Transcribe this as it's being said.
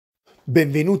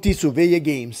Benvenuti su Owlcat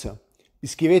Games.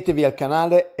 Iscrivetevi al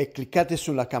canale e cliccate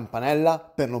sulla campanella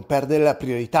per non perdere la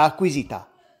priorità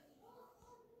acquisita.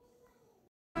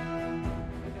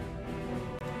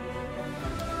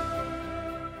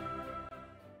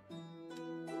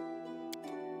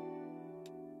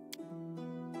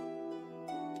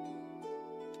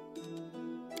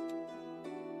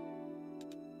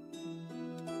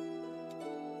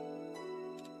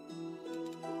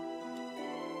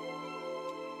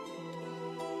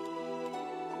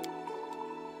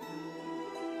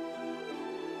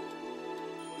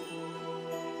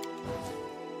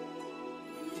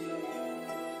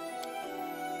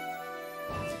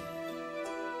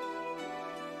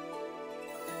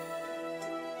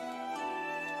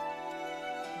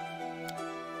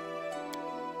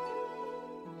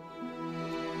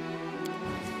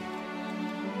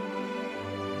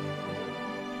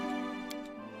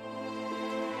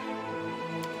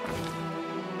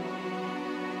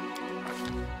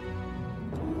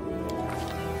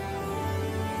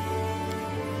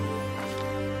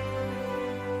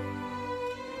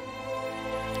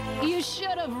 You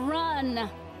should have run.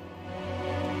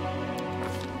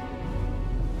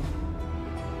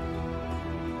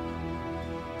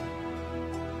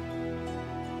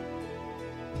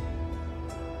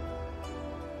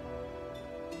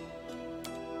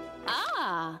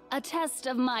 Ah, a test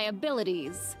of my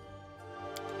abilities.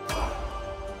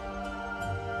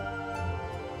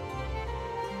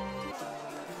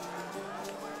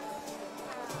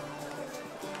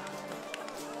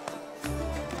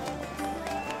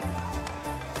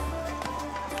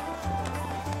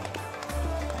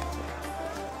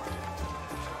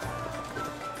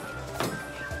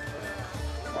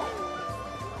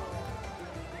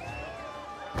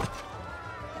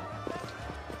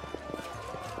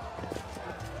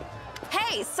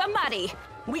 Hey, somebody!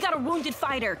 We got a wounded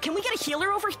fighter. Can we get a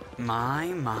healer over here?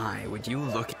 My, would you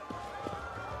look...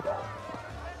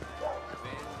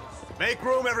 Make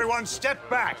room, everyone! Step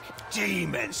back!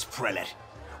 Demons, Prelate!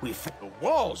 The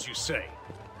walls, you say?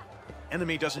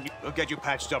 Enemy doesn't... We'll get you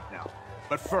patched up now.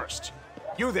 But first,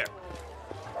 you there!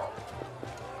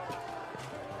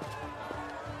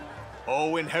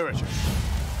 O Inheritor,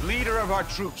 leader of our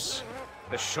troops.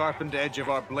 The sharpened edge of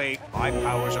our blade, my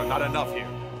powers are not enough here.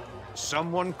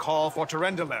 Someone call for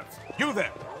Terendelev. You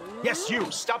there! Yes, you!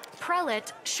 Stop!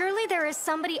 Prelate, surely there is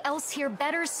somebody else here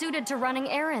better suited to running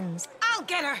errands. I'll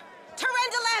get her!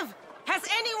 Terendelev! Has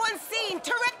anyone seen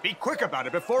Terendelev? Be quick about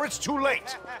it before it's too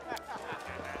late!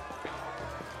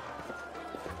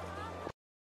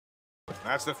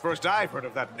 That's the first I've heard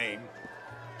of that name.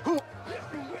 Who?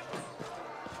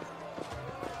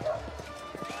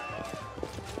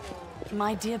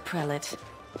 My dear Prelate,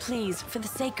 please, for the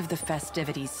sake of the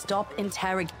festivities, stop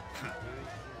interrogating.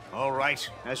 All right,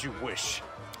 as you wish.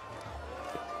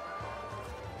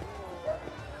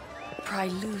 Pry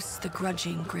loose the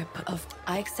grudging grip of...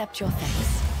 I accept your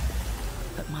thanks.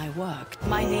 But my work...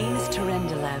 My name is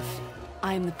Terendelev.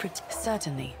 I am the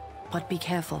Certainly, but be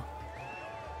careful.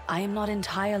 I am not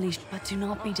entirely... But do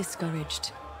not be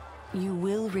discouraged. You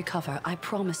will recover, I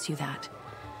promise you that.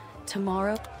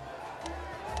 Tomorrow...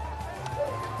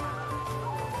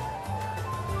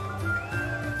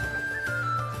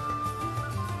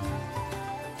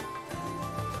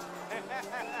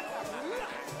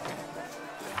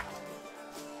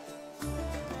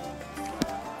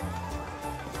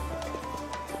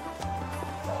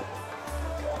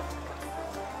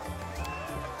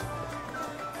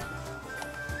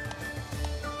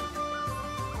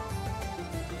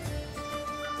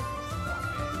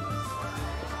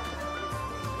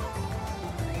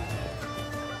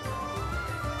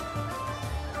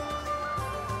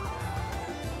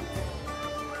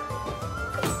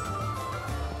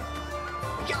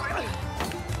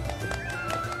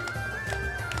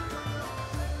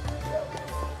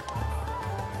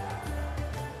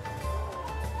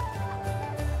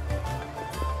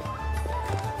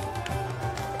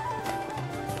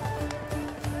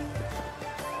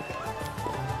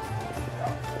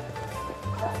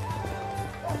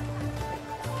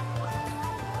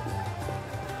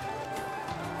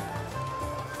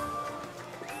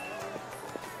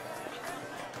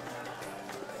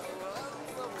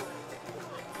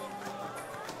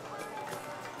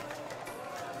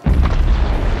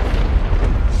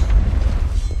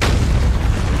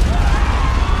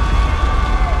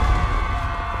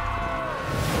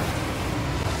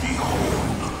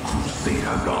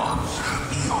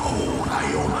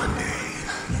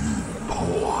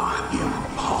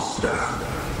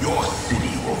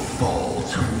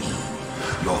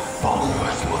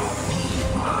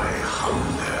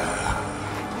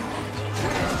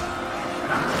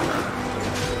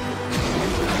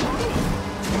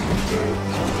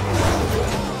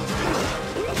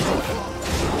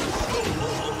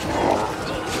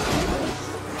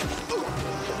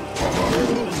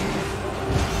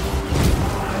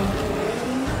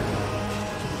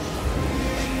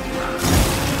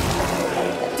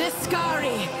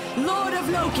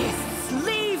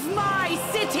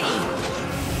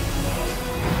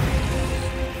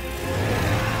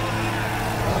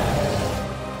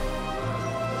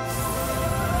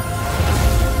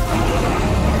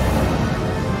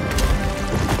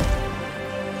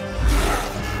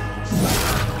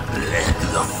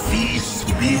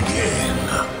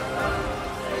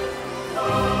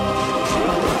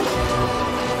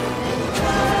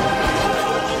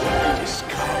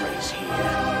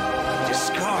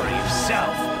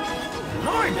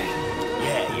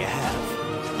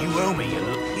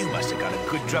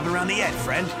 the end,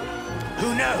 friend?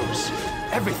 Who knows?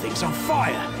 Everything's on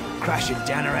fire. Crashing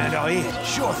down around our ears.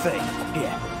 Sure thing.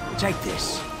 Here, take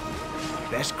this.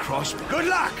 Best cross. Good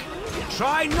luck!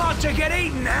 Try not to get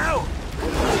eaten now!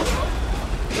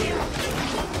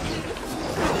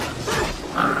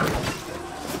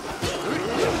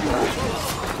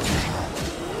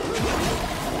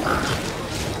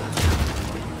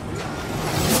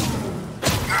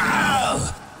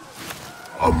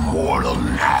 A mortal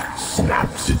gnat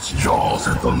snaps its jaws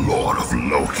at the Lord of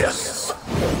Locusts.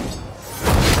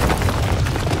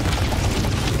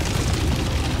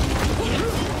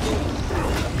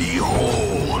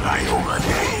 Behold,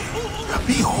 Iomade.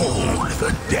 Behold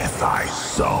the death I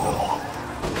sow.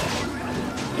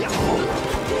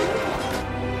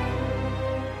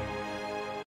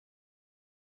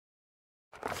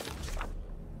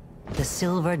 The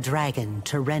silver dragon,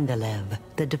 Terendelev,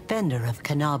 the defender of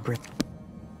Canabra.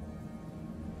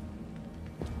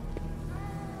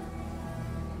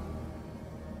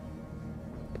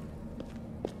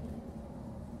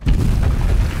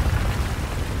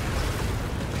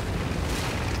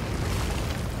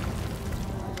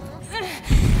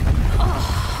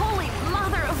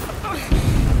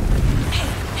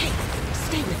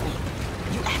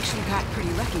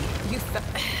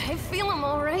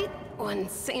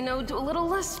 Say no to a little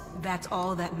less. That's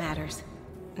all that matters.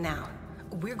 Now,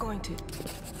 we're going to...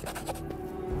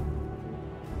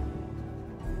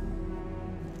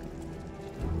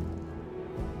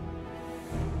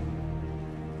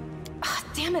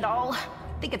 Damn it all. I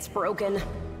think it's broken.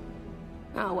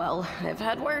 Oh well, I've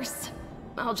had worse.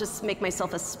 I'll just make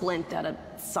myself a splint out of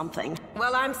something.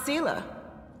 Well, I'm Sela.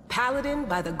 Paladin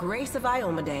by the grace of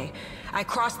Iomade. I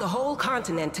crossed the whole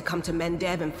continent to come to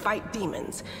Mendev and fight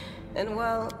demons. And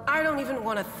well, I don't even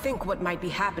want to think what might be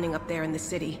happening up there in the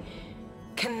city.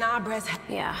 Canabra's...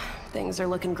 Yeah, things are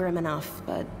looking grim enough,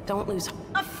 but don't lose...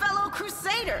 A fellow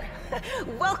crusader!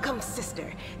 Welcome,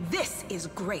 sister. This is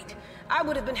great. I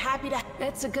would have been happy to...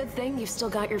 It's a good thing you've still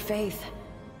got your faith.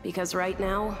 Because right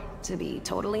now, to be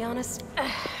totally honest...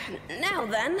 now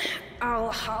then,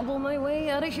 I'll hobble my way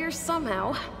out of here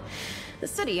somehow. The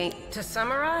city ain't... To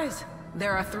summarize,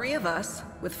 there are 3 of us,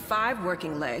 with 5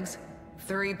 working legs,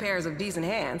 3 pairs of decent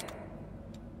hands.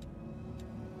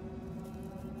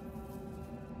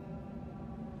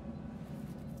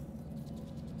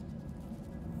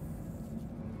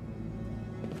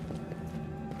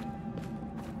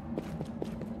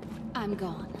 I'm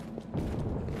gone.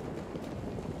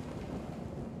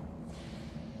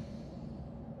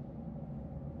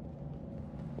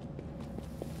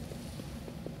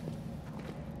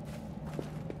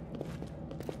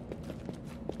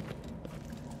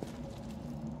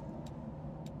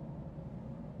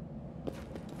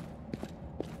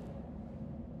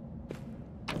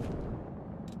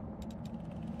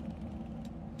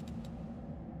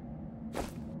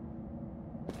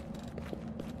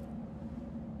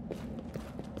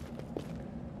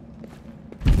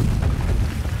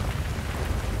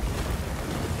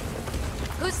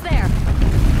 Who's there?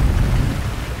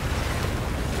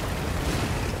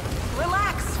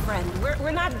 Relax, friend.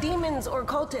 We're not demons or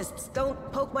cultists. Don't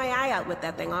poke my eye out with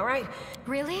that thing, all right?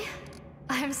 Really?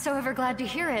 I'm so ever glad to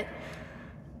hear it.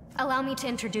 Allow me to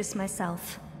introduce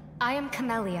myself. I am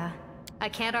Camellia. I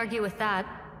can't argue with that.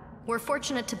 We're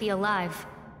fortunate to be alive.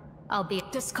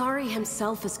 Albeit... Daskari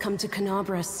himself has come to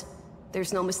Canabras.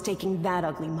 There's no mistaking that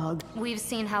ugly mug. We've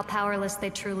seen how powerless they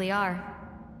truly are.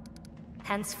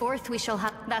 Henceforth, we shall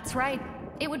have... That's right.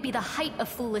 It would be the height of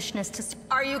foolishness to...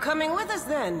 Are you coming with us,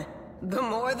 then? The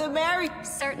more the merry.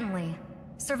 Certainly.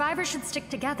 Survivors should stick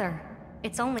together.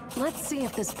 It's only... Let's see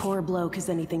if this poor bloke has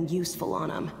anything useful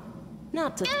on him.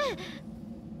 Not to...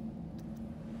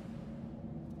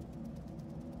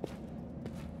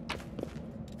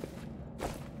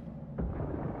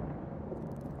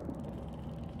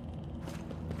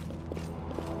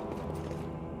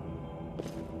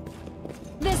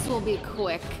 This will be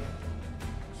quick.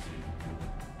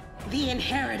 The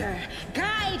Inheritor,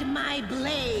 guide my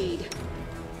blade!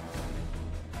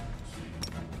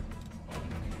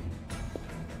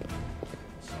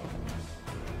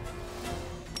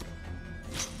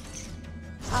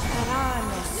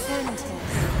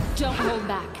 Don't hold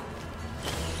back.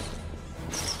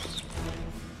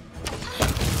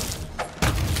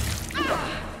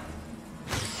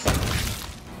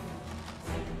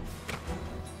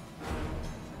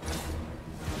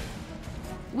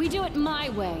 We do it my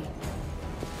way.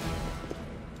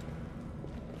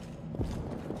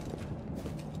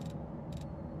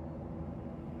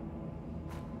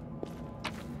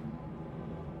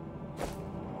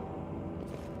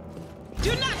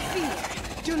 Do not fear!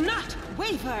 Do not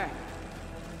waver!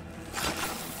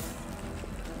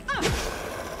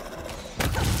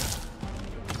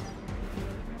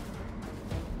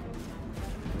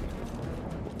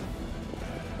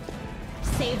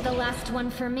 Save the last one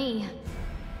for me.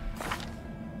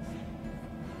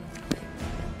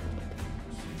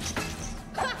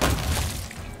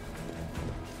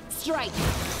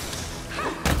 Strike!